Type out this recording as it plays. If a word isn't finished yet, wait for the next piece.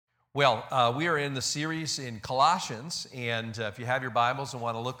We are in the series in Colossians, and if you have your Bibles and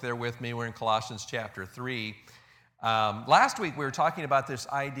want to look there with me, we're in Colossians chapter 3. Last week we were talking about this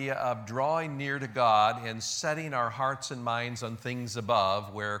idea of drawing near to God and setting our hearts and minds on things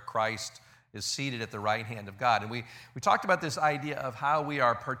above where Christ is seated at the right hand of God. And we talked about this idea of how we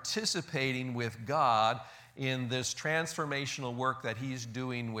are participating with God in this transformational work that He's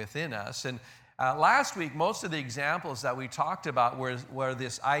doing within us. And last week, most of the examples that we talked about were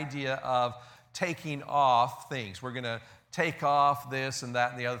this idea of taking off things. We're going to take off this and that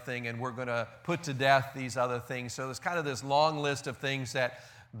and the other thing, and we're going to put to death these other things. So there's kind of this long list of things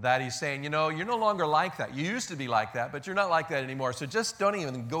that he's saying, you're no longer like that. You used to be like that, but you're not like that anymore. So just don't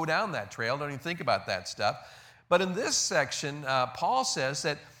even go down that trail. Don't even think about that stuff. But in this section, Paul says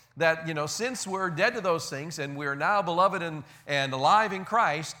that since we're dead to those things and we're now beloved and alive in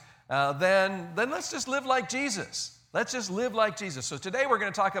Christ, then let's just live like Jesus. Let's just live like Jesus. So today we're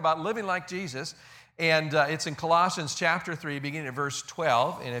going to talk about living like Jesus, and it's in Colossians chapter 3, beginning at verse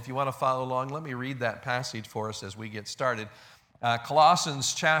 12. And if you want to follow along, let me read that passage for us as we get started.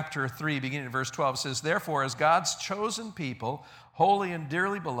 Colossians chapter 3, beginning at verse 12, says, "Therefore, as God's chosen people, holy and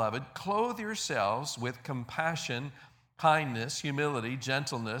dearly beloved, clothe yourselves with compassion, kindness, humility,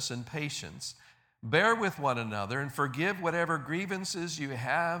 gentleness, and patience. Bear with one another and forgive whatever grievances you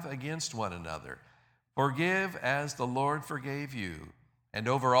have against one another. Forgive as the Lord forgave you. And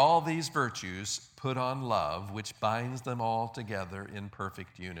over all these virtues, put on love, which binds them all together in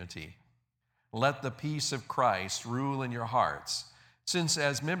perfect unity. Let the peace of Christ rule in your hearts, since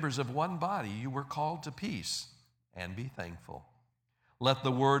as members of one body you were called to peace, and be thankful. Let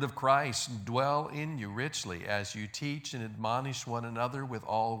the word of Christ dwell in you richly as you teach and admonish one another with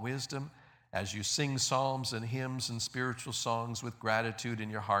all wisdom, as you sing psalms and hymns and spiritual songs with gratitude in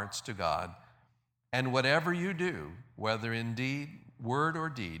your hearts to God. And whatever you do, whether in deed, word, or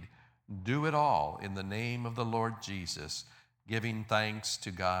deed, do it all in the name of the Lord Jesus, giving thanks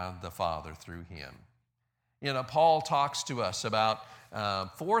to God the Father through Him." Paul talks to us about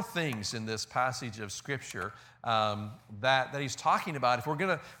four things in this passage of Scripture that he's talking about. If we're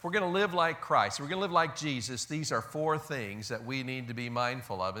gonna live like Christ, if we're gonna live like Jesus, these are four things that we need to be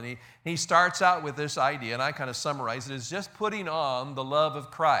mindful of. And he starts out with this idea, and I kind of summarize it as just putting on the love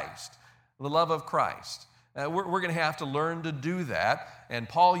of Christ. The love of Christ. We're going to have to learn to do that. And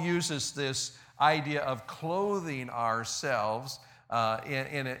Paul uses this idea of clothing ourselves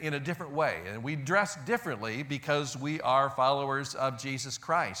in a different way. And we dress differently because we are followers of Jesus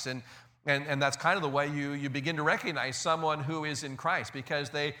Christ. And that's kind of the way you begin to recognize someone who is in Christ, because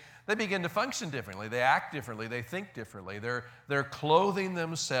they begin to function differently. They act differently. They think differently. They're clothing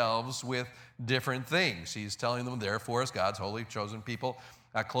themselves with different things. He's telling them, therefore, as God's holy chosen people,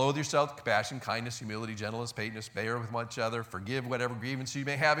 clothe yourself with compassion, kindness, humility, gentleness, patience, bear with one another, forgive whatever grievance you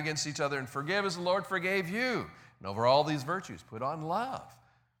may have against each other, and forgive as the Lord forgave you. And over all these virtues, put on love.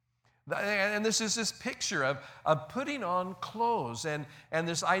 And this is this picture of putting on clothes. And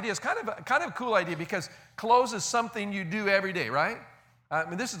this idea is kind of a cool idea, because clothes is something you do every day, right?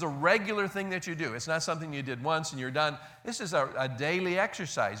 This is a regular thing that you do. It's not something you did once and you're done. This is a daily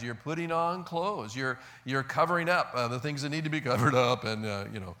exercise. You're putting on clothes. You're covering up the things that need to be covered up. And,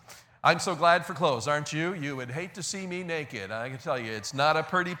 I'm so glad for clothes, aren't you? You would hate to see me naked. I can tell you, it's not a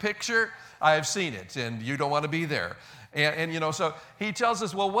pretty picture. I've seen it, and you don't want to be there. And so he tells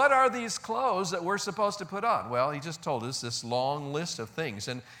us, well, what are these clothes that we're supposed to put on? Well, he just told us this long list of things.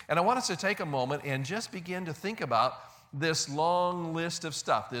 And I want us to take a moment and just begin to think about this long list of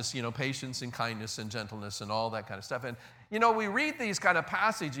stuff, this, patience and kindness and gentleness and all that kind of stuff. And, we read these kind of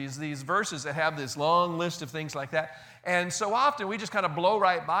passages, these verses that have this long list of things like that. And so often we just kind of blow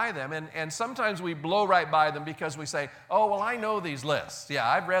right by them. And sometimes we blow right by them because we say, oh, well, I know these lists. Yeah,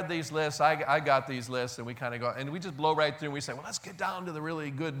 I've read these lists. I got these lists. And we kind of go, and we just blow right through and we say, well, let's get down to the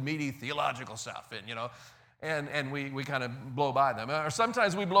really good, meaty theological stuff. And we kind of blow by them. Or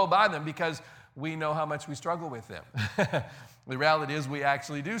sometimes we blow by them because we know how much we struggle with them. The reality is we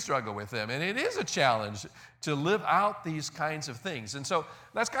actually do struggle with them. And it is a challenge to live out these kinds of things. And so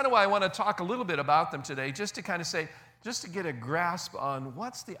that's kind of why I want to talk a little bit about them today, just to kind of say, just to get a grasp on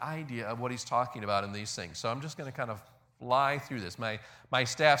what's the idea of what he's talking about in these things. So I'm just going to kind of fly through this. My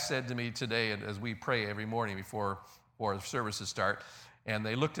staff said to me today, as we pray every morning before the services start, and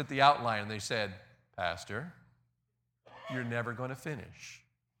they looked at the outline and they said, "Pastor, you're never going to finish."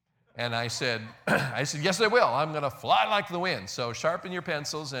 And I said, yes, I will. I'm going to fly like the wind. So sharpen your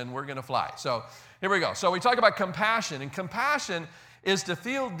pencils and we're going to fly. So here we go. So we talk about compassion. And compassion is to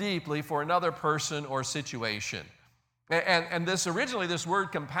feel deeply for another person or situation. And this originally, this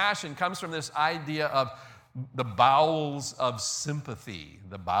word compassion comes from this idea of the bowels of sympathy,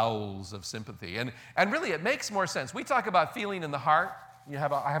 the bowels of sympathy. And really, it makes more sense. We talk about feeling in the heart. I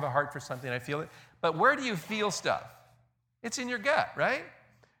have a heart for something, I feel it. But where do you feel stuff? It's in your gut, right?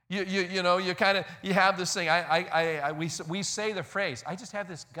 You know, you have this thing. We say the phrase, I just have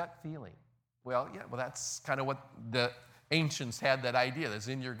this gut feeling. Well, that's kind of what the ancients had, that idea that's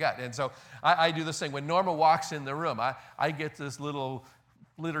in your gut. And so I do this thing. When Norma walks in the room, I get this little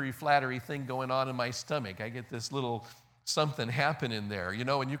flattery thing going on in my stomach. I get this little something happening there, you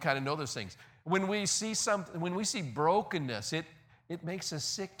know, and you kind of know those things. When we see brokenness, it makes us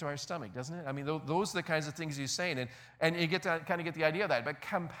sick to our stomach, doesn't it? I mean, those are the kinds of things he's saying, and you get to kind of get the idea of that. But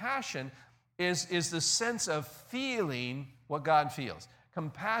compassion is the sense of feeling what God feels.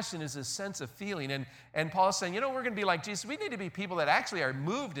 Compassion is a sense of feeling, and Paul's saying, we're going to be like Jesus. We need to be people that actually are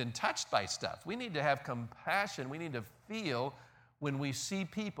moved and touched by stuff. We need to have compassion. We need to feel when we see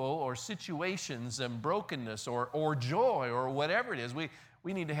people or situations and brokenness or joy or whatever it is. We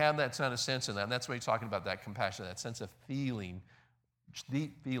need to have that kind of sense in that, and that's what he's talking about, that compassion, that sense of feeling,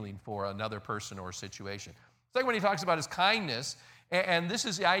 deep feeling for another person or situation. Second one he talks about is kindness, and this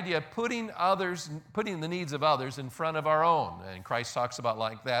is the idea of putting the needs of others in front of our own. And Christ talks about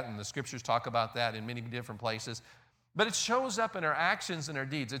like that, and the scriptures talk about that in many different places. But it shows up in our actions and our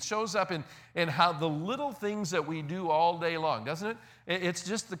deeds. It shows up in how the little things that we do all day long, doesn't it? It's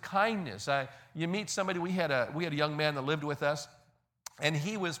just the kindness. You meet somebody. We had a young man that lived with us, and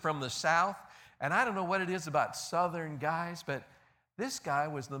he was from the South. And I don't know what it is about Southern guys, but this guy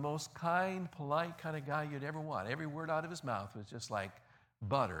was the most kind, polite kind of guy you'd ever want. Every word out of his mouth was just like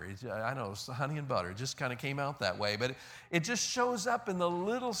butter. I know, honey and butter. It just kind of came out that way. But it just shows up in the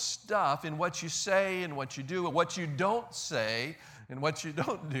little stuff, in what you say and what you do, and what you don't say and what you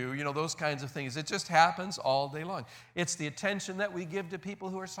don't do, those kinds of things. It just happens all day long. It's the attention that we give to people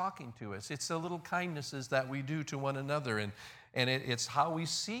who are talking to us. It's the little kindnesses that we do to one another, and it's how we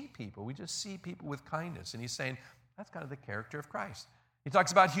see people. We just see people with kindness. And he's saying that's kind of the character of Christ. He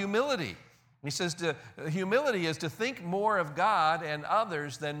talks about humility. He says humility is to think more of God and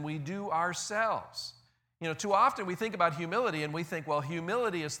others than we do ourselves. Too often we think about humility and we think, well,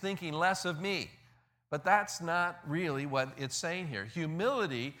 humility is thinking less of me. But that's not really what it's saying here.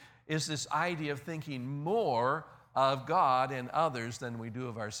 Humility is this idea of thinking more of God and others than we do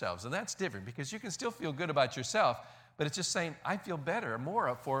of ourselves. And that's different, because you can still feel good about yourself, but it's just saying, I feel better,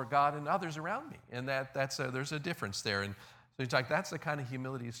 more for God and others around me. And there's a difference there. And so he's like, that's the kind of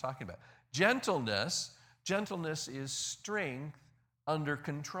humility he's talking about. Gentleness is strength under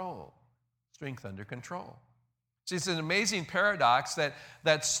control. Strength under control. See, it's an amazing paradox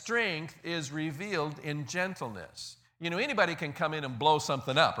that strength is revealed in gentleness. Anybody can come in and blow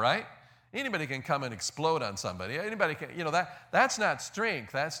something up, right? Anybody can come and explode on somebody. Anybody can, that's not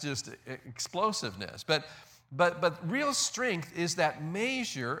strength. That's just explosiveness. But real strength is that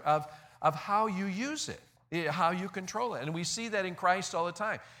measure of how you use it, how you control it. And we see that in Christ all the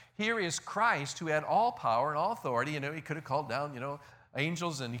time. Here is Christ, who had all power and all authority. He could have called down,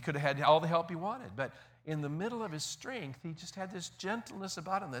 angels, and he could have had all the help he wanted. But in the middle of his strength, he just had this gentleness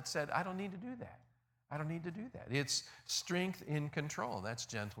about him that said, I don't need to do that. I don't need to do that. It's strength in control. That's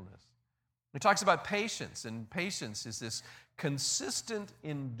gentleness. He talks about patience, and patience is this consistent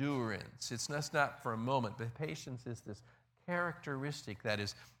endurance. It's not for a moment, but patience is this characteristic that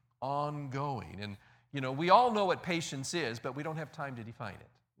is ongoing. And, we all know what patience is, but we don't have time to define it.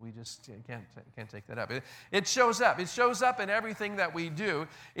 We just can't take that up. It shows up. It shows up in everything that we do.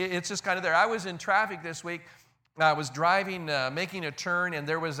 It's just kind of there. I was in traffic this week. I was driving, making a turn, and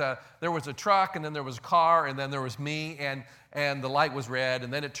there was a truck, and then there was a car, and then there was me, and the light was red,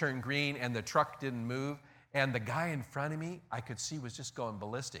 and then it turned green, and the truck didn't move. And the guy in front of me, I could see, was just going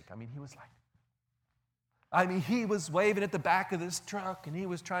ballistic. He was waving at the back of this truck, and he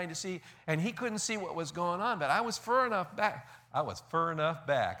was trying to see, and he couldn't see what was going on, but I was far enough back. I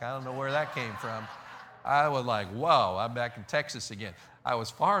don't know where that came from. I was like, whoa, I'm back in Texas again. I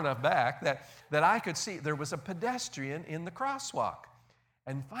was far enough back that I could see there was a pedestrian in the crosswalk.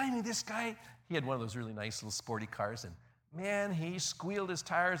 And finally, this guy, he had one of those really nice little sporty cars, and man, he squealed his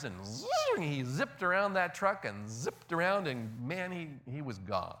tires, and he zipped around that truck and zipped around, and man, he was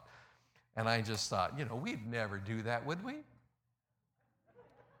gone. And I just thought, we'd never do that, would we?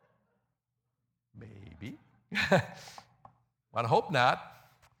 Maybe. I hope not.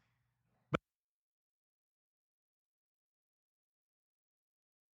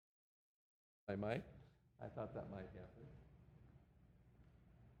 I might. I thought that might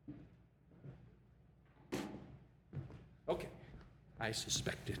happen. Okay. I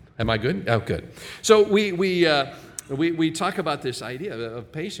suspected. Am I good? Oh, good. So we talk about this idea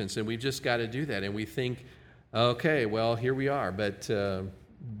of patience, and we've just got to do that. And we think Okay, well, here we are, but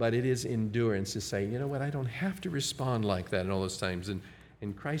it is endurance to say, you know what, I don't have to respond like that in all those times.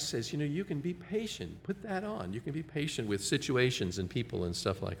 And Christ says, you can be patient. Put that on. You can be patient with situations and people and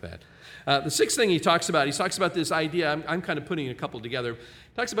stuff like that. The sixth thing he talks about this idea, I'm kind of putting a couple together.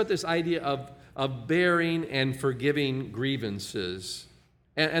 He talks about this idea of bearing and forgiving grievances.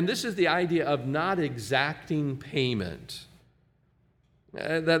 And this is the idea of not exacting payment.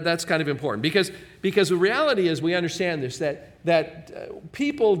 That's kind of important because the reality is we understand this, that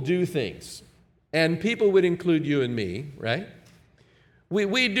people do things, and people would include you and me, right?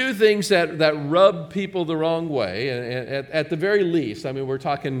 We do things that rub people the wrong way, and at the very least, I mean, we're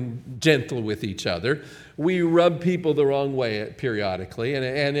talking gentle with each other. We rub people the wrong way periodically,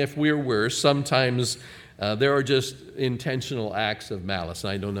 and if we're worse, sometimes there are just intentional acts of malice.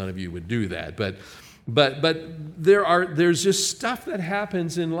 And I know none of you would do that, but there's just stuff that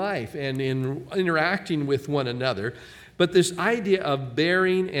happens in life and in interacting with one another. But this idea of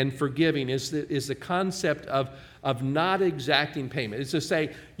bearing and forgiving is the concept of not exacting payment. It's to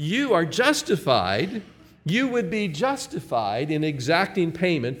say you are justified, you would be justified in exacting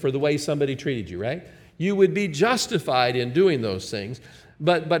payment for the way somebody treated you, right? You would be justified in doing those things.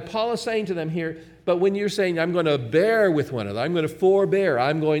 But Paul is saying to them here, but when you're saying, I'm going to bear with one another, I'm going to forbear,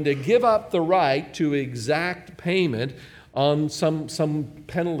 I'm going to give up the right to exact payment on some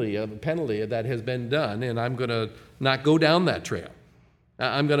penalty that has been done, and I'm going to not go down that trail.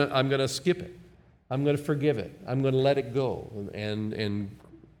 I'm going to skip it. I'm going to forgive it. I'm going to let it go. And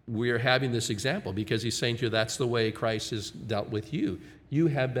we're having this example because he's saying to you, that's the way Christ has dealt with you. You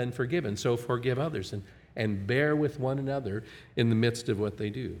have been forgiven, so forgive others and bear with one another in the midst of what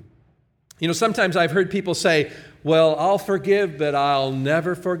they do. Sometimes I've heard people say, well, I'll forgive, but I'll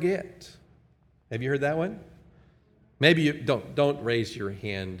never forget. Have you heard that one? Maybe you don't raise your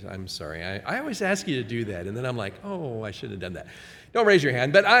hand. I'm sorry. I always ask you to do that, and then I'm like, oh, I should have done that. Don't raise your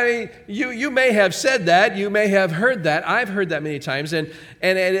hand. But you may have said that. You may have heard that. I've heard that many times, and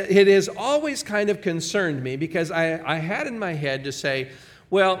it has always kind of concerned me because I had in my head to say,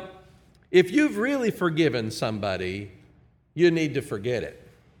 well, if you've really forgiven somebody, you need to forget it.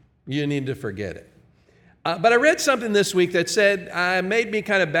 You need to forget it. But I read something this week that made me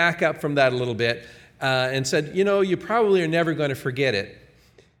kind of back up from that a little bit and said, you probably are never going to forget it,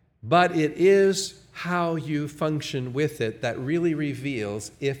 but it is how you function with it that really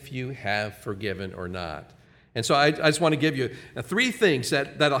reveals if you have forgiven or not. And so I just want to give you three things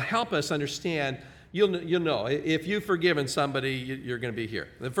that'll help us understand. You'll know if you've forgiven somebody, you're going to be here.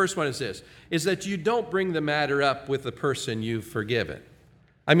 The first one is this, is that you don't bring the matter up with the person you've forgiven.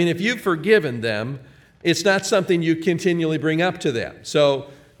 I mean, if you've forgiven them, it's not something you continually bring up to them. So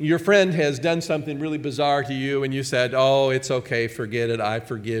your friend has done something really bizarre to you, and you said, oh, it's okay, forget it, I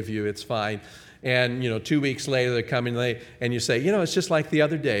forgive you, it's fine. And, 2 weeks later, they're coming late, and you say, it's just like the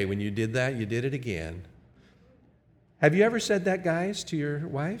other day when you did that, you did it again. Have you ever said that, guys, to your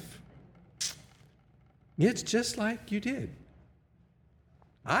wife? It's just like you did.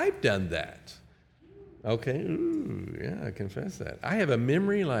 I've done that. Okay, ooh, yeah, I confess that. I have a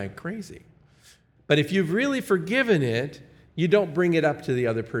memory like crazy. But if you've really forgiven it, you don't bring it up to the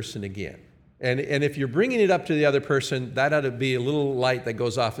other person again. And if you're bringing it up to the other person, that ought to be a little light that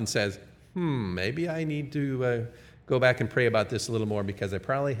goes off and says, maybe I need to go back and pray about this a little more because I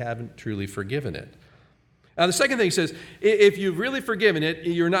probably haven't truly forgiven it. Now, the second thing says, if you've really forgiven it,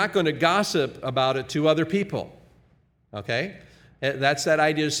 you're not going to gossip about it to other people. Okay? That's that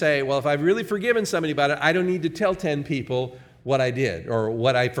idea to say, well, if I've really forgiven somebody about it, I don't need to tell 10 people what I did or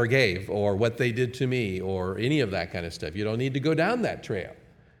what I forgave or what they did to me or any of that kind of stuff. You don't need to go down that trail.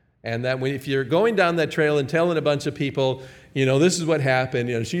 And that if you're going down that trail and telling a bunch of people, this is what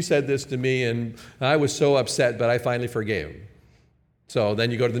happened, she said this to me and I was so upset, but I finally forgave him. So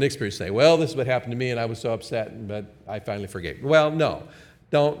then you go to the next person and say, well, this is what happened to me and I was so upset, but I finally forgave him. Well, no,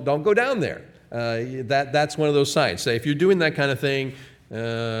 don't go down there. That's one of those signs. Say, if you're doing that kind of thing,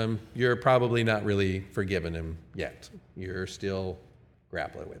 you're probably not really forgiven him yet. You're still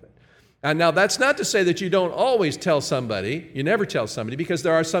grappling with it. And now, that's not to say that you don't always tell somebody, you never tell somebody, because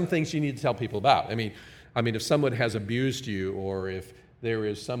there are some things you need to tell people about. I mean, if someone has abused you or if there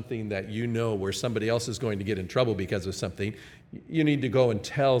is something that where somebody else is going to get in trouble because of something, you need to go and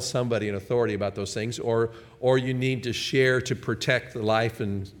tell somebody in authority about those things, or you need to share to protect the life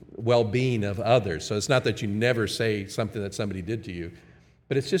and well-being of others. So it's not that you never say something that somebody did to you,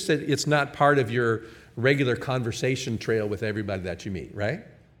 but it's just that it's not part of your regular conversation trail with everybody that you meet, right?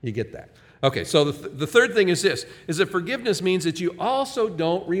 You get that. Okay, so the third thing is this, is that forgiveness means that you also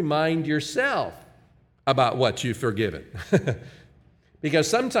don't remind yourself about what you've forgiven. Because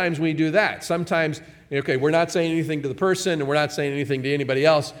sometimes we do that. Sometimes, okay, we're not saying anything to the person and we're not saying anything to anybody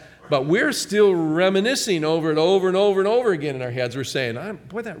else, but we're still reminiscing over it over and over and over again in our heads. We're saying,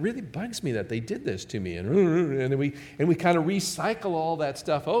 boy, that really bugs me that they did this to me. And we kind of recycle all that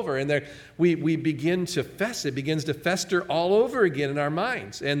stuff over. And we begin to fester. It begins to fester all over again in our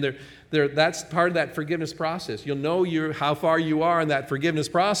minds. And that's part of that forgiveness process. You'll know how far you are in that forgiveness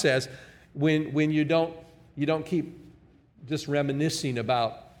process when you don't keep just reminiscing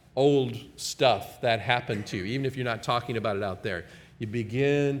about old stuff that happened to you, even if you're not talking about it out there. You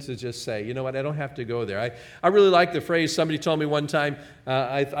begin to just say, you know what, I don't have to go there. I really like the phrase somebody told me one time.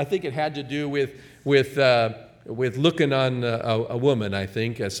 I think it had to do with looking on a woman, I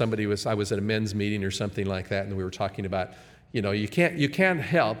think. I was at a men's meeting or something like that, and we were talking about, you can't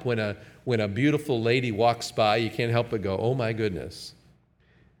help when a beautiful lady walks by, you can't help but go, oh my goodness.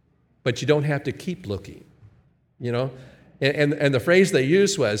 But you don't have to keep looking, And the phrase they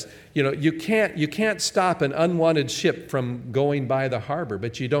used was, you can't stop an unwanted ship from going by the harbor,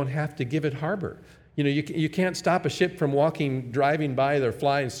 but you don't have to give it harbor. You can't stop a ship from driving by,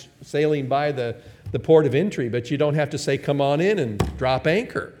 or sailing by the port of entry, but you don't have to say, come on in and drop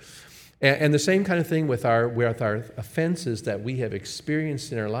anchor. And the same kind of thing with our offenses that we have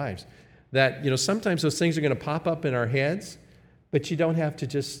experienced in our lives. That, sometimes those things are going to pop up in our heads, but you don't have to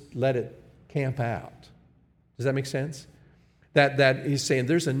just let it camp out. Does that make sense? That he's saying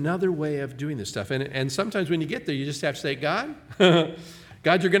there's another way of doing this stuff. And sometimes when you get there, you just have to say, God,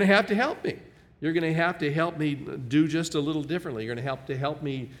 God, you're going to have to help me. You're going to have to help me do just a little differently. You're going to have to help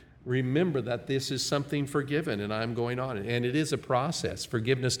me remember that this is something forgiven and I'm going on. And it is a process.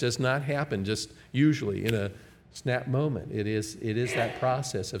 Forgiveness does not happen just usually in a snap moment. It is that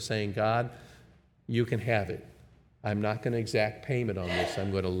process of saying, God, you can have it. I'm not going to exact payment on this.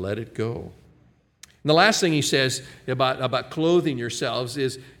 I'm going to let it go. And the last thing he says about clothing yourselves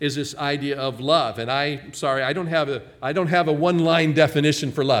is this idea of love. And I don't have a one-line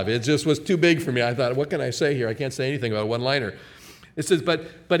definition for love. It just was too big for me. I thought, what can I say here? I can't say anything about a one-liner. It says,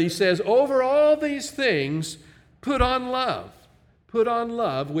 but he says, over all these things, put on love. Put on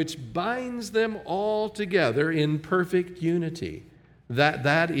love, which binds them all together in perfect unity.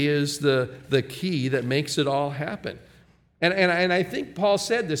 That is the key that makes it all happen. And I think Paul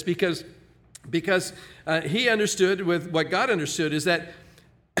said this because he understood with what God understood is that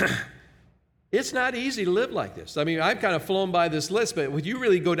it's not easy to live like this. I mean, I've kind of flown by this list, but when you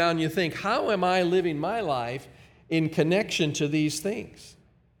really go down and you think, how am I living my life in connection to these things?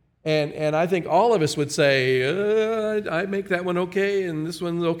 And I think all of us would say, I make that one okay, and this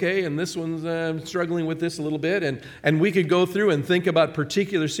one's okay, and this one's struggling with this a little bit. And we could go through and think about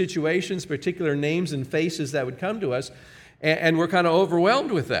particular situations, particular names and faces that would come to us, and we're kind of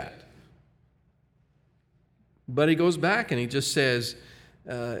overwhelmed with that. But he goes back and he just says,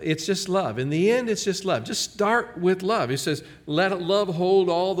 it's just love. In the end, it's just love. Just start with love. He says, let love hold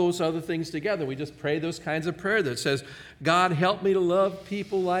all those other things together. We just pray those kinds of prayer that says, God, help me to love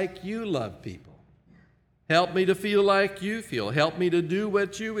people like you love people. Help me to feel like you feel. Help me to do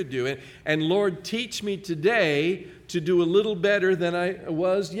what you would do. And Lord, teach me today to do a little better than I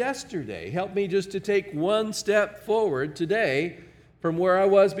was yesterday. Help me just to take one step forward today from where I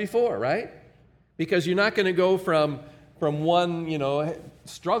was before, right? Because you're not going to go from one,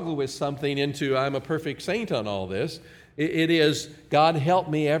 struggle with something into I'm a perfect saint on all this. It is, God, help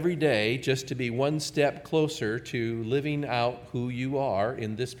me every day just to be one step closer to living out who you are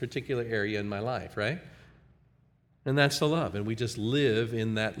in this particular area in my life, right? And that's the love. And we just live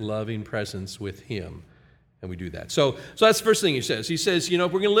in that loving presence with him. And we do that. So that's the first thing he says. He says, if we're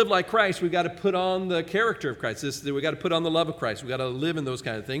going to live like Christ, we've got to put on the character of Christ. We've got to put on the love of Christ. We've got to live in those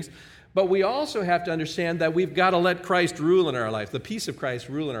kind of things. But we also have to understand that we've got to let Christ rule in our life, the peace of Christ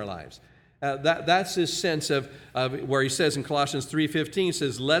rule in our lives. That's his sense of where he says in Colossians 3:15, he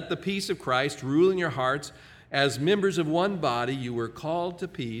says, let the peace of Christ rule in your hearts. As members of one body, you were called to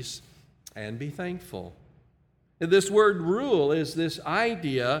peace, and be thankful. This word rule is this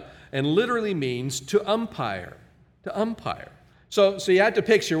idea and literally means to umpire, to umpire. So you have to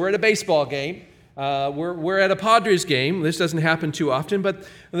picture, we're at a baseball game. We're at a Padres game. This doesn't happen too often, but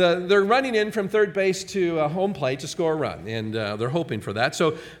they're running in from third base to home plate to score a run, and they're hoping for that.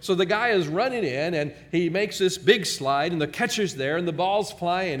 So the guy is running in, and he makes this big slide, and the catcher's there, and the ball's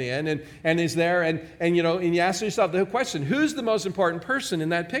flying in, and he's there, and you ask yourself the question, who's the most important person in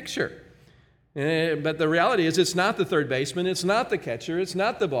that picture? But the reality is it's not the third baseman, it's not the catcher, it's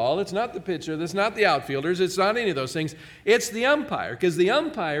not the ball, it's not the pitcher, it's not the outfielders, it's not any of those things. It's the umpire, because the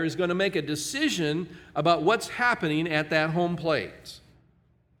umpire is going to make a decision about what's happening at that home plate.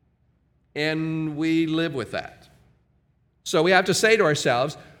 And we live with that. So we have to say to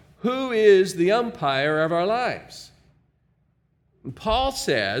ourselves, who is the umpire of our lives? And Paul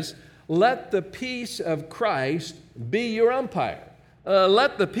says, let the peace of Christ be your umpire.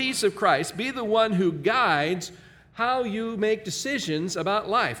 Let the peace of Christ be the one who guides how you make decisions about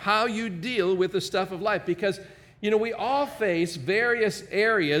life, how you deal with the stuff of life. Because, we all face various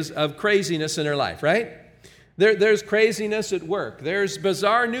areas of craziness in our life, right? There's craziness at work. There's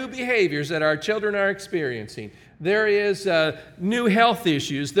bizarre new behaviors that our children are experiencing. There is new health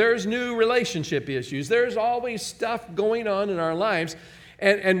issues. There's new relationship issues. There's always stuff going on in our lives.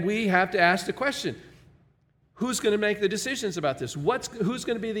 And we have to ask the question, who's going to make the decisions about this? Who's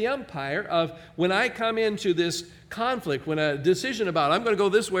going to be the umpire of when I come into this conflict, when a decision about I'm going to go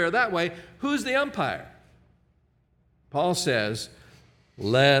this way or that way, who's the umpire? Paul says,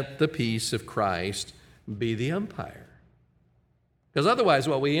 let the peace of Christ be the umpire. Because otherwise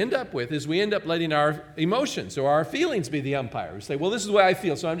what we end up with is we end up letting our emotions or our feelings be the umpire. We say, well, this is the way I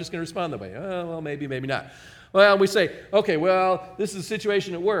feel, so I'm just going to respond that way. Oh, well, maybe not. Well, we say, okay, well, this is a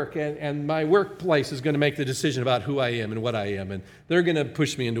situation at work, and my workplace is going to make the decision about who I am and what I am, and they're going to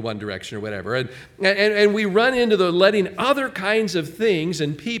push me into one direction or whatever. And we run into the letting other kinds of things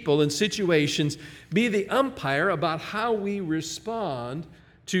and people and situations be the umpire about how we respond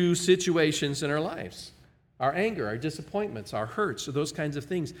to situations in our lives. Our anger, our disappointments, our hurts, or those kinds of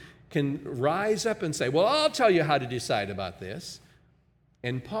things can rise up and say, well, I'll tell you how to decide about this.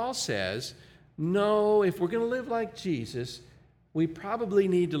 And Paul says, no, if we're going to live like Jesus, we probably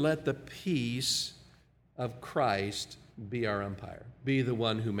need to let the peace of Christ be our umpire, be the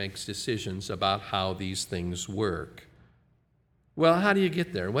one who makes decisions about how these things work. Well, how do you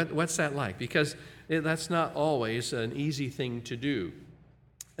get there? What's that like? Because that's not always an easy thing to do,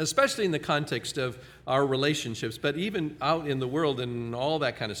 especially in the context of our relationships, but even out in the world and all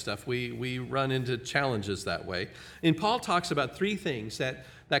that kind of stuff, we run into challenges that way. And Paul talks about three things that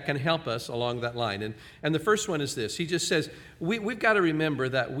can help us along that line. And the first one is this. He just says, we've got to remember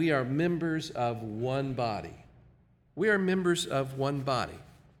that we are members of one body. We are members of one body.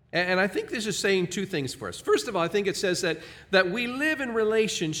 And I think this is saying two things for us. First of all, I think it says that we live in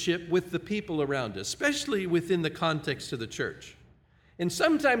relationship with the people around us, especially within the context of the church. And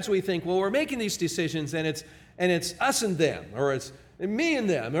sometimes we think, well, we're making these decisions and it's us and them, or it's me and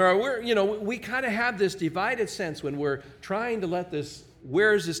them, or we kind of have this divided sense when we're trying to let this,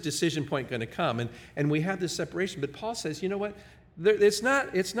 where's this decision point going to come? And we have this separation. But Paul says, you know what? It's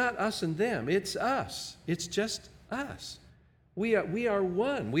not us and them. It's us. It's just us. We are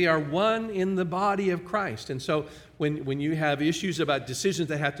one. We are one in the body of Christ. And so when you have issues about decisions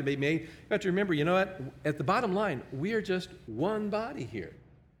that have to be made, you have to remember, you know what? At the bottom line, we are just one body here.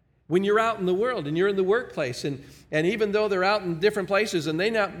 When you're out in the world and you're in the workplace, and even though they're out in different places and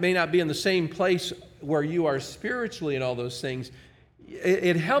they may not be in the same place where you are spiritually and all those things,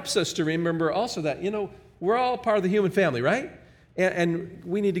 it helps us to remember also that, we're all part of the human family, right? And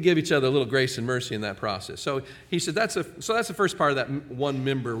we need to give each other a little grace and mercy in that process. So he said that's the first part of that one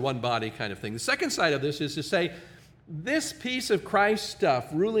member, one body kind of thing. The second side of this is to say this piece of Christ stuff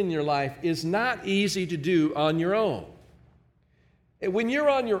ruling your life is not easy to do on your own. When you're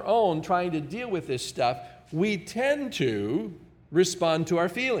on your own trying to deal with this stuff, we tend to respond to our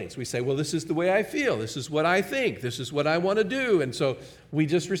feelings. We say, well, this is the way I feel. This is what I think. This is what I want to do. And so we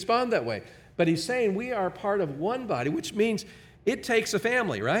just respond that way. But he's saying we are part of one body, which means it takes a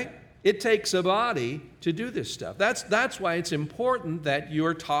family, right? It takes a body to do this stuff. That's why it's important that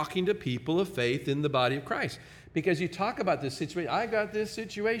you're talking to people of faith in the body of Christ. Because you talk about this situation. I got this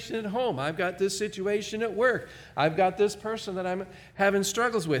situation at home. I've got this situation at work. I've got this person that I'm having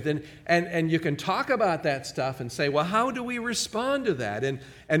struggles with. And you can talk about that stuff and say, well, how do we respond to that?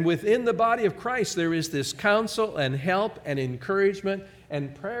 And within the body of Christ, there is this counsel and help and encouragement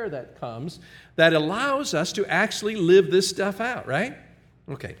and prayer that comes that allows us to actually live this stuff out, right?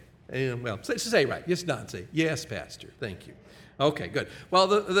 Okay. Well, say right. Yes, Don, say, yes, Pastor. Thank you. Okay, good. Well,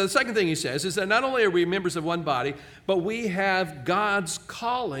 the second thing he says is that not only are we members of one body, but we have God's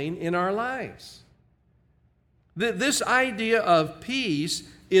calling in our lives. This idea of peace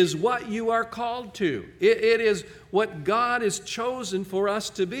is what you are called to. It is what God has chosen for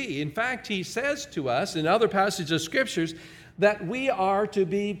us to be. In fact, he says to us in other passages of scriptures that we are to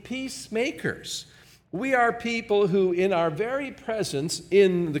be peacemakers. We are people who, in our very presence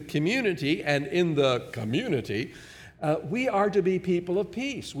in the community and in the community, we are to be people of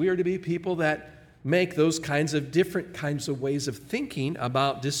peace. We are to be people that make those kinds of different kinds of ways of thinking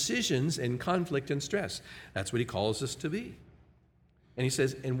about decisions and conflict and stress. That's what he calls us to be. And he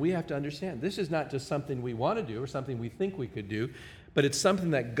says, and we have to understand, this is not just something we want to do or something we think we could do, but it's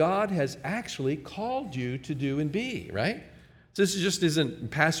something that God has actually called you to do and be, right? This just isn't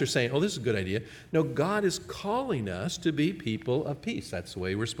pastor saying, oh, this is a good idea. No, God is calling us to be people of peace. That's the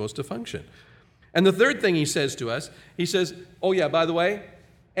way we're supposed to function. And the third thing he says to us, he says, oh yeah, by the way,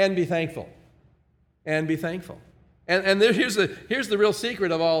 and be thankful. And be thankful. And here's the real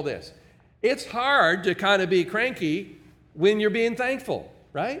secret of all this. It's hard to kind of be cranky when you're being thankful,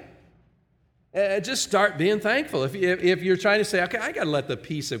 right? Just start being thankful. If you're trying to say, okay, I got to let the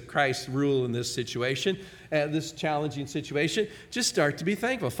peace of Christ rule in this situation, this challenging situation, just start to be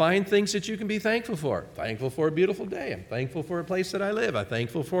thankful. Find things that you can be thankful for. Thankful for a beautiful day. I'm thankful for a place that I live. I'm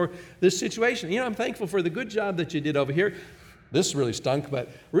thankful for this situation. I'm thankful for the good job that you did over here. This really stunk, but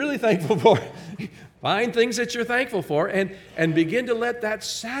really thankful for. Find things that you're thankful for and begin to let that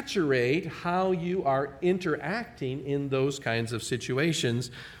saturate how you are interacting in those kinds of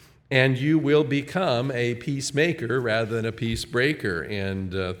situations. And you will become a peacemaker rather than a peace breaker,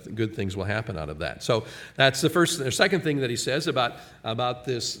 and good things will happen out of that. So that's the second thing that he says about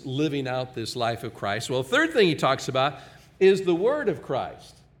this living out this life of Christ. Well, the third thing he talks about is the Word of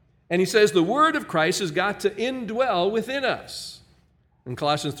Christ. And he says the Word of Christ has got to indwell within us. In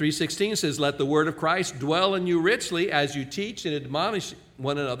Colossians 3:16 it says, let the Word of Christ dwell in you richly as you teach and admonish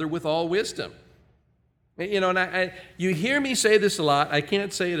one another with all wisdom. And you hear me say this a lot. I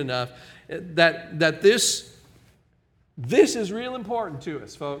can't say it enough. That this is real important to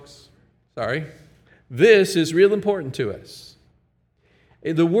us, folks. Sorry. This is real important to us.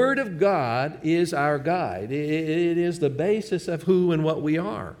 The Word of God is our guide. It is the basis of who and what we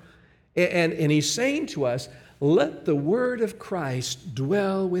are. And he's saying to us, let the Word of Christ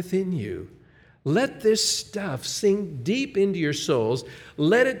dwell within you. Let this stuff sink deep into your souls.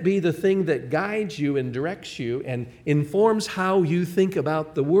 Let it be the thing that guides you and directs you and informs how you think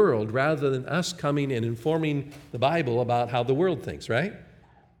about the world rather than us coming and informing the Bible about how the world thinks, right?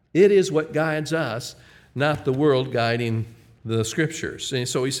 It is what guides us, not the world guiding the Scriptures. And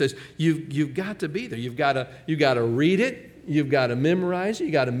so he says, you've got to be there. You've got to read it. You've got to memorize it.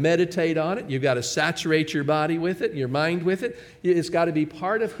 You've got to meditate on it. You've got to saturate your body with it, your mind with it. It's got to be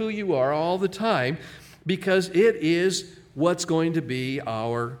part of who you are all the time because it is what's going to be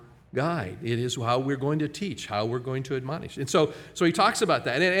our guide. It is how we're going to teach, how we're going to admonish. And so he talks about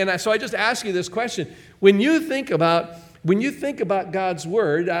that. So I just ask you this question. When you think about God's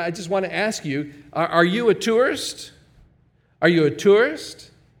Word, I just want to ask you, are you a tourist? Are you a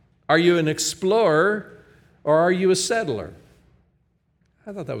tourist? Are you an explorer? Or are you a settler?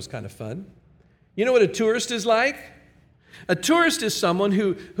 I thought that was kind of fun. You know what a tourist is like? A tourist is someone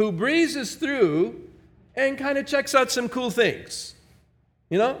who breezes through and kind of checks out some cool things.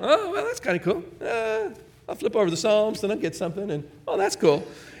 Oh, well, that's kind of cool. I'll flip over the Psalms, then I'll get something, and oh, that's cool.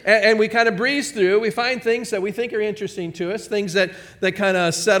 And we kind of breeze through. We find things that we think are interesting to us, things that kind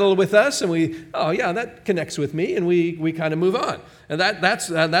of settle with us, and that connects with me, and we kind of move on. And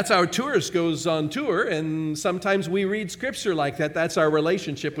that's how a tourist goes on tour, and sometimes we read Scripture like that. That's our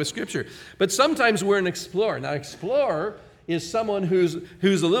relationship with Scripture. But sometimes we're an explorer. Now, explorer is someone who's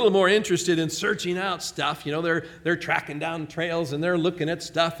a little more interested in searching out stuff. They're tracking down trails and they're looking at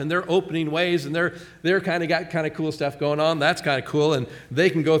stuff and they're opening ways and they're kind of got kind of cool stuff going on. That's kind of cool, and they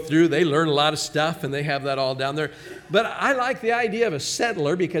can go through. They learn a lot of stuff and they have that all down there. But I like the idea of a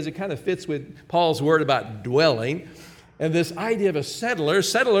settler because it kind of fits with Paul's word about dwelling. And this idea of a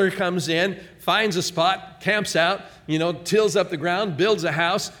settler comes in, finds a spot, camps out, tills up the ground, builds a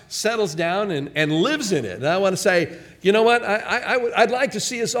house, settles down, and lives in it. And I want to say, you know what? I'd like to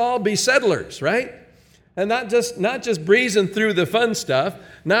see us all be settlers, right? And not just breezing through the fun stuff,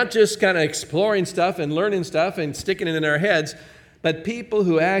 not just kind of exploring stuff and learning stuff and sticking it in our heads, but people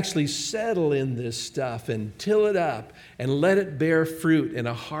who actually settle in this stuff and till it up and let it bear fruit and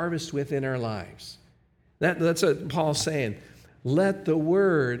a harvest within our lives. That's what Paul's saying. Let the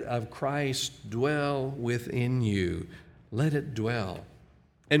word of Christ dwell within you. Let it dwell.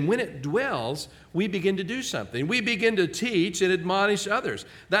 And when it dwells, we begin to do something. We begin to teach and admonish others.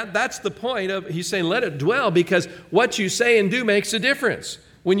 That's the point of, he's saying, let it dwell, because what you say and do makes a difference.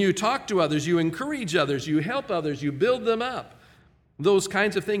 When you talk to others, you encourage others, you help others, you build them up. Those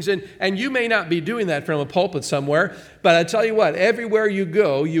kinds of things. And you may not be doing that from a pulpit somewhere, but I tell you what, everywhere you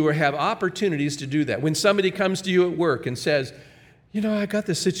go, you will have opportunities to do that. When somebody comes to you at work and says, I got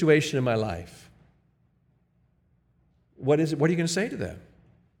this situation in my life. What is it? What are you going to say to them?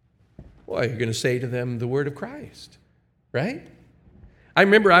 Well, you're going to say to them the word of Christ, right? I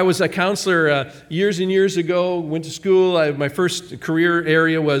remember I was a counselor years and years ago, went to school. My first career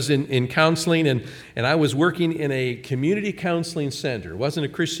area was in counseling, and I was working in a community counseling center. It wasn't a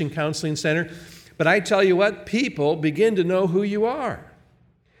Christian counseling center, but I tell you what, people begin to know who you are.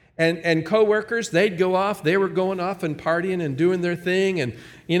 And coworkers, they'd go off. They were going off and partying and doing their thing. And,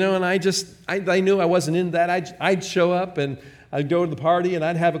 and I knew I wasn't in that. I'd show up and I'd go to the party and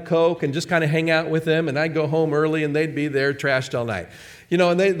I'd have a Coke and just kind of hang out with them. And I'd go home early and they'd be there trashed all night.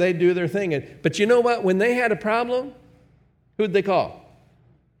 And they'd do their thing. But you know what? When they had a problem, who'd they call?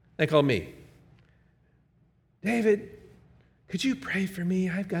 They called me. David, could you pray for me?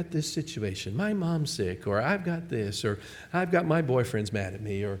 I've got this situation. My mom's sick, or I've got this, or I've got my boyfriend's mad at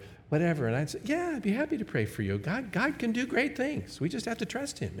me, or whatever. And I'd say, yeah, I'd be happy to pray for you. God can do great things. We just have to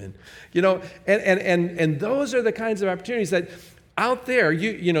trust him. And, and those are the kinds of opportunities that out there,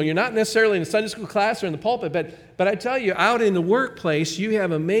 you're not necessarily in a Sunday school class or in the pulpit, but I tell you, out in the workplace, you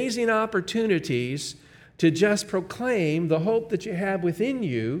have amazing opportunities to just proclaim the hope that you have within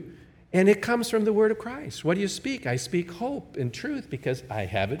you. And it comes from the word of Christ. What do you speak? I speak hope and truth because I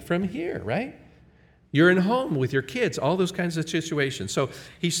have it from here, right? You're in home with your kids, all those kinds of situations. So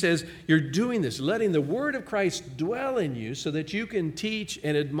he says, you're doing this, letting the word of Christ dwell in you so that you can teach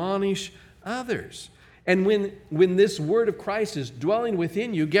and admonish others. And when this word of Christ is dwelling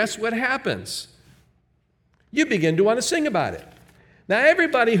within you, guess what happens? You begin to want to sing about it. Now,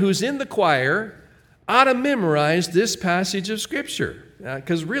 everybody who's in the choir ought to memorize this passage of Scripture.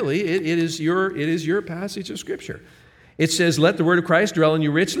 Because really, it is your passage of Scripture. It says, let the word of Christ dwell in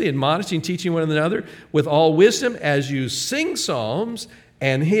you richly, admonishing, teaching one another with all wisdom as you sing psalms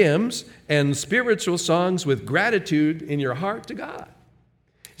and hymns and spiritual songs with gratitude in your heart to God.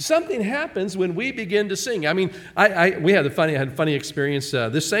 Something happens when we begin to sing. I mean, I had a funny experience.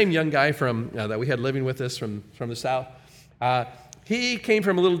 This same young guy that we had living with us from the South, he came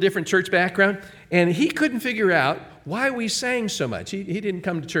from a little different church background, and he couldn't figure out why we sang so much. He didn't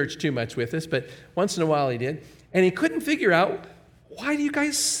come to church too much with us, but once in a while he did. And he couldn't figure out, why do you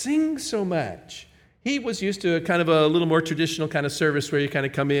guys sing so much? He was used to kind of a little more traditional kind of service where you kind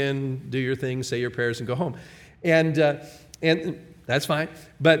of come in, do your thing, say your prayers, and go home. And that's fine.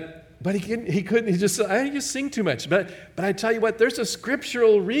 But he couldn't. He just sing too much. But I tell you what, there's a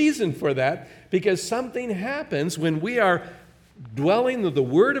scriptural reason for that, because something happens when we are dwelling, the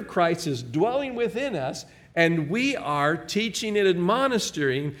word of Christ is dwelling within us, and we are teaching and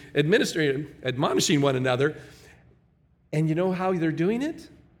admonishing one another. And you know how they're doing it?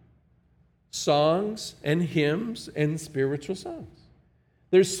 Songs and hymns and spiritual songs.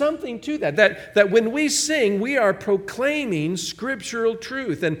 There's something to that when we sing, we are proclaiming scriptural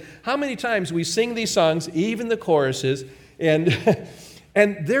truth. And how many times we sing these songs, even the choruses, and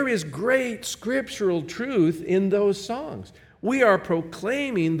there is great scriptural truth in those songs. We are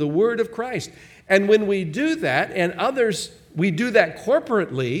proclaiming the word of Christ. And when we do that, and others, we do that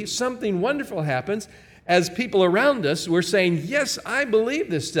corporately, something wonderful happens. As people around us, we're saying, yes, I believe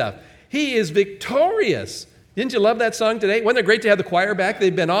this stuff. He is victorious. Didn't you love that song today? Wasn't it great to have the choir back?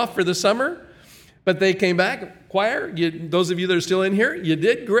 They'd been off for the summer, but they came back. Choir, those of you that are still in here, you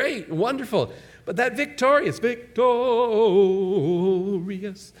did great, wonderful. But that victorious,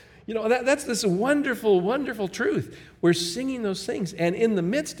 that's this wonderful, wonderful truth. We're singing those things, and in the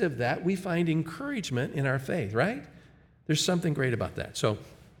midst of that, we find encouragement in our faith, right? There's something great about that. So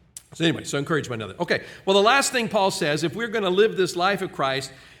anyway, encourage one another. Okay, well, the last thing Paul says, if we're going to live this life of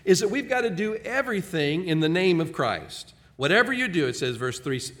Christ, is that we've got to do everything in the name of Christ. Whatever you do, it says, verse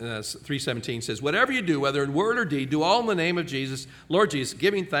 3:17 says, whatever you do, whether in word or deed, do all in the name of Jesus, Lord Jesus,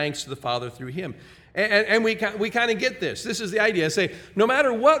 giving thanks to the Father through him. And we kind of get this. This is the idea. I say, no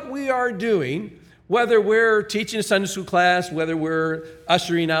matter what we are doing, whether we're teaching a Sunday school class, whether we're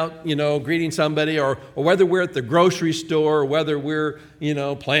ushering out, greeting somebody, or whether we're at the grocery store, or whether we're,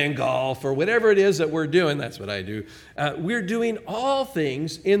 playing golf, or whatever it is that we're doing, that's what I do. We're doing all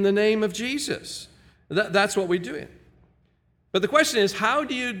things in the name of Jesus. That's what we're doing. But the question is, how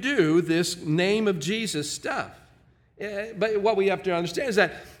do you do this name of Jesus stuff? But what we have to understand is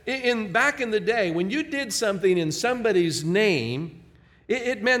that back in the day, when you did something in somebody's name,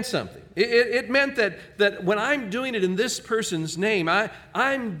 it meant something. It meant that when I'm doing it in this person's name,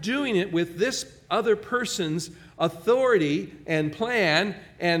 I'm doing it with this other person's authority and plan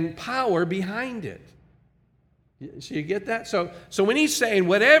and power behind it. So you get that? So when he's saying,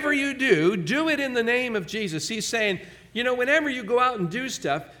 whatever you do it in the name of Jesus, he's saying, whenever you go out and do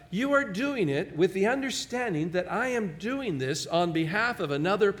stuff, you are doing it with the understanding that I am doing this on behalf of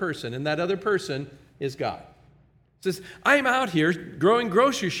another person, and that other person is God. It says, I'm out here going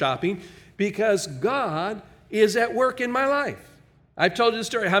grocery shopping because God is at work in my life. I've told you the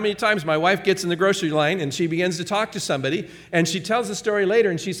story how many times my wife gets in the grocery line and she begins to talk to somebody, and she tells the story later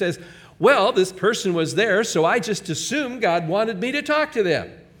and she says, well, this person was there, so I just assumed God wanted me to talk to them.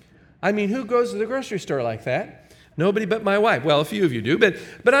 I mean, who goes to the grocery store like that? Nobody but my wife. Well, a few of you do,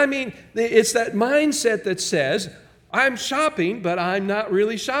 but I mean, it's that mindset that says, I'm shopping, but I'm not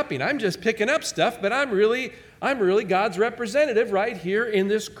really shopping. I'm just picking up stuff, but I'm really God's representative right here in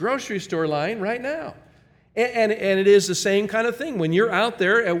this grocery store line right now. And it is the same kind of thing. When you're out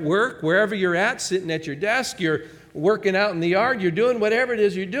there at work, wherever you're at, sitting at your desk, you're working out in the yard, you're doing whatever it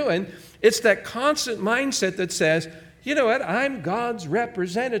is you're doing, it's that constant mindset that says, you know what, I'm God's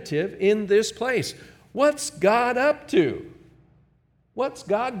representative in this place. What's God up to? What's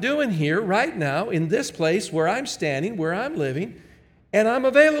God doing here right now in this place where I'm standing, where I'm living, and I'm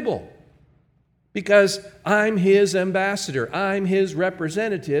available? Because I'm His ambassador. I'm His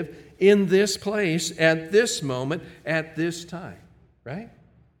representative in this place, at this moment, at this time. Right?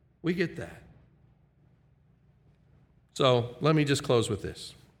 We get that. So let me just close with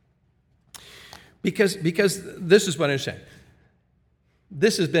this. Because this is what I understand.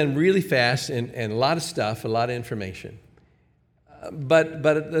 This has been really fast and a lot of stuff, a lot of information. But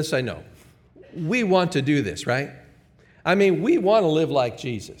this I know. We want to do this, right? I mean, we want to live like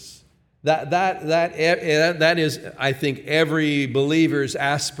Jesus. That is, I think, every believer's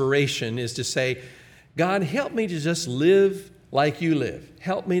aspiration is to say, God, help me to just live like you live.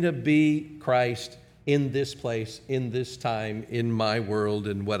 Help me to be Christ in this place, in this time, in my world,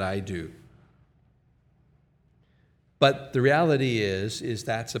 and what I do. But the reality is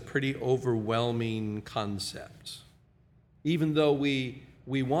that's a pretty overwhelming concept. Even though we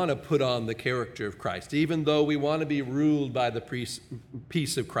want to put on the character of Christ, even though we want to be ruled by the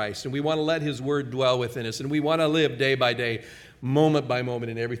peace of Christ, and we want to let His Word dwell within us, and we want to live day by day, moment by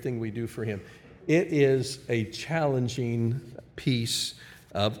moment in everything we do for Him, it is a challenging piece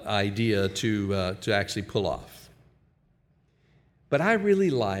of idea to actually pull off. But I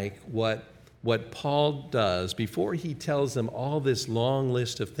really like what Paul does before he tells them all this long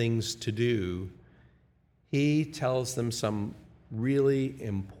list of things to do. He tells them some really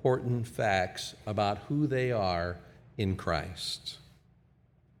important facts about who they are in Christ.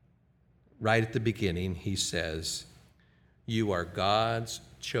 Right at the beginning, he says, you are God's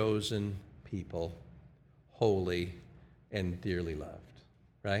chosen people, holy and dearly loved.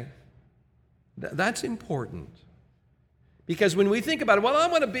 Right? That's important. Because when we think about it, well, I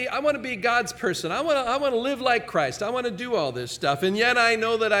want to be God's person. I want to live like Christ. I want to do all this stuff. And yet I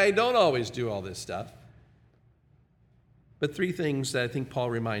know that I don't always do all this stuff. But three things that I think Paul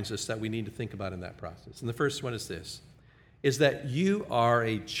reminds us that we need to think about in that process. And the first one is this, is that you are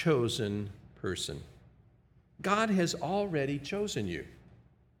a chosen person. God has already chosen you.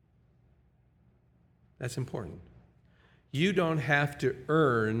 That's important. You don't have to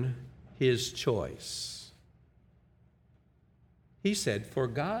earn His choice. He said, for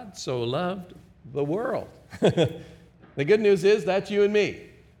God so loved the world. The good news is that's you and me.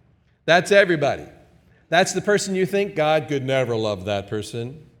 That's everybody. That's the person you think God could never love that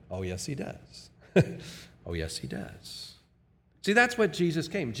person. Oh, yes, He does. Oh, yes, He does. See, that's what Jesus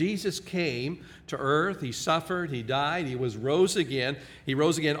came. Jesus came to earth. He suffered. He died. He rose again. He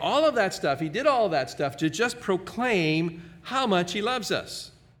rose again. All of that stuff. He did all of that stuff to just proclaim how much He loves us.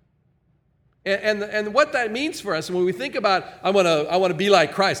 And what that means for us, when we think about, I want to be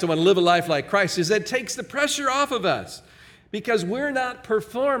like Christ, I want to live a life like Christ, is that it takes the pressure off of us. Because we're not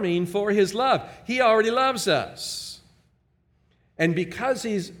performing for His love. He already loves us. And because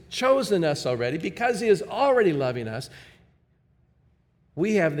He's chosen us already, because He is already loving us,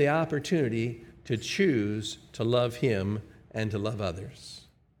 we have the opportunity to choose to love Him and to love others.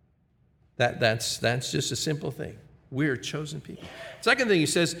 That's just a simple thing. We are chosen people. Second thing he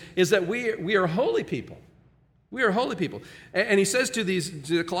says is that we are holy people. We are holy people. And he says to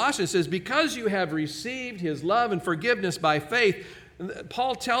the Colossians, says, because you have received His love and forgiveness by faith,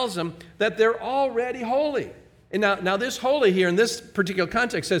 Paul tells them that they're already holy. And now this holy here in this particular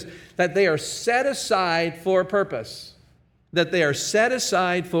context says that they are set aside for a purpose. That they are set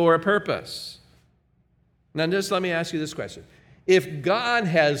aside for a purpose. Now just let me ask you this question. If God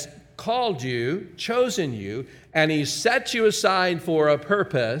has called you, chosen you, and He set you aside for a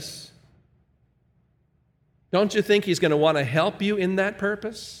purpose, don't you think He's going to want to help you in that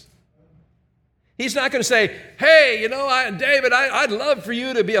purpose? He's not going to say, hey, David, I'd love for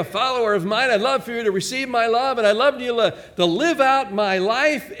you to be a follower of mine. I'd love for you to receive my love, and I'd love you to live out my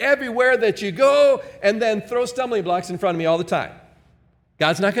life everywhere that you go, and then throw stumbling blocks in front of me all the time.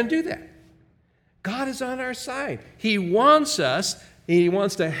 God's not going to do that. God is on our side. He wants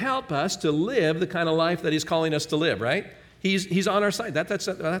to help us to live the kind of life that He's calling us to live, right? He's on our side. That's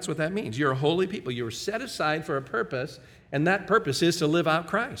what that means. You're a holy people. You're set aside for a purpose, and that purpose is to live out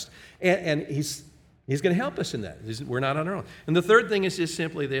Christ. And He's going to help us in that. We're not on our own. And the third thing is just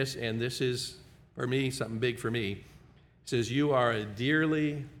simply this, and this is for me, something big for me. He says, you are a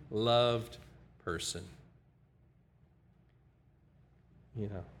dearly loved person. You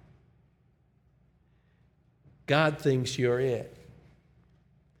know, God thinks you're it.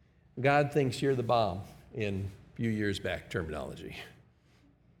 God thinks you're the bomb in a few years back terminology.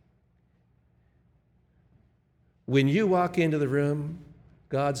 When you walk into the room,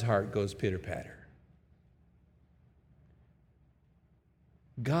 God's heart goes pitter-patter.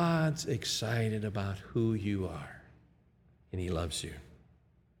 God's excited about who you are, and He loves you.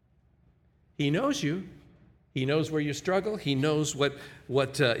 He knows you. He knows where you struggle. He knows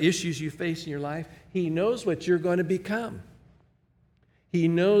what issues you face in your life. He knows what you're going to become. He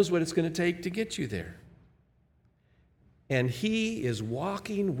knows what it's going to take to get you there. And He is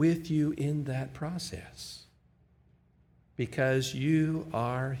walking with you in that process because you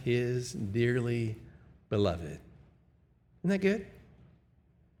are His dearly beloved. Isn't that good?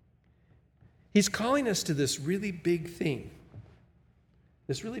 He's calling us to this really big thing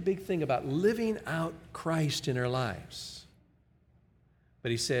about living out Christ in our lives.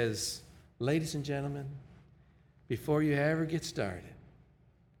 But He says, ladies and gentlemen, before you ever get started,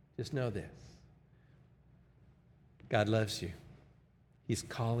 just know this. God loves you. He's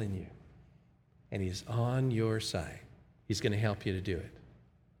calling you. And He's on your side. He's going to help you to do it.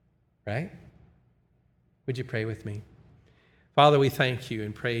 Right? Would you pray with me? Father, we thank you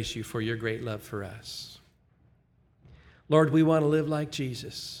and praise you for your great love for us. Lord, we want to live like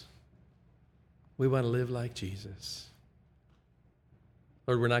Jesus. We want to live like Jesus.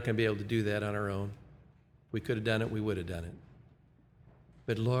 Lord, we're not going to be able to do that on our own. We could have done it, we would have done it.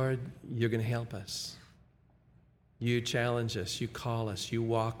 But Lord, you're going to help us. You challenge us, you call us, you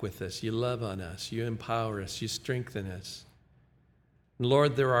walk with us, you love on us, you empower us, you strengthen us.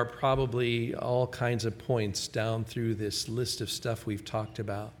 Lord, there are probably all kinds of points down through this list of stuff we've talked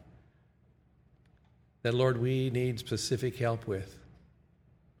about that, Lord, we need specific help with.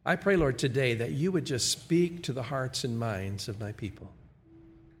 I pray, Lord, today that you would just speak to the hearts and minds of my people.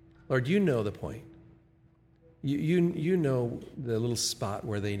 Lord, you know the point. You know the little spot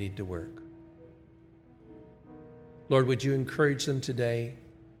where they need to work. Lord, would you encourage them today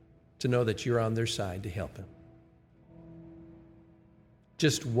to know that you're on their side to help them?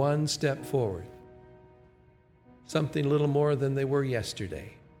 Just one step forward. Something a little more than they were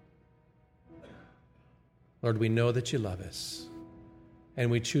yesterday. Lord, we know that you love us, and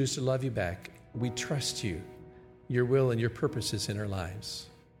we choose to love you back. We trust you, your will and your purposes in our lives.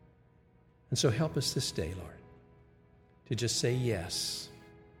 And so help us this day, Lord, to just say yes.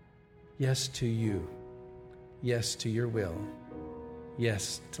 Yes to you. Yes to your will.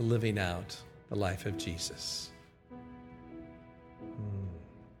 Yes to living out the life of Jesus.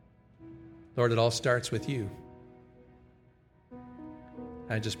 Lord, it all starts with you.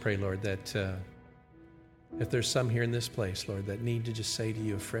 I just pray, Lord, that if there's some here in this place, Lord, that need to just say to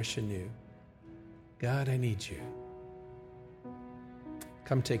you afresh and new, God, I need you.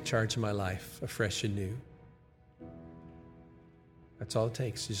 Come take charge of my life afresh and new. That's all it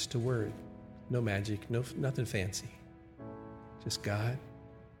takes, just a word. No magic, nothing fancy. Just, God,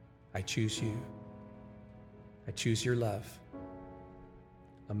 I choose you. I choose your love.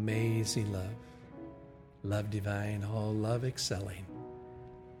 Amazing love. Love divine, all love excelling.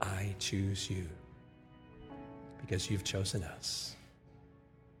 I choose you because you've chosen us.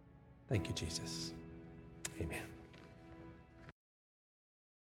 Thank you, Jesus. Amen.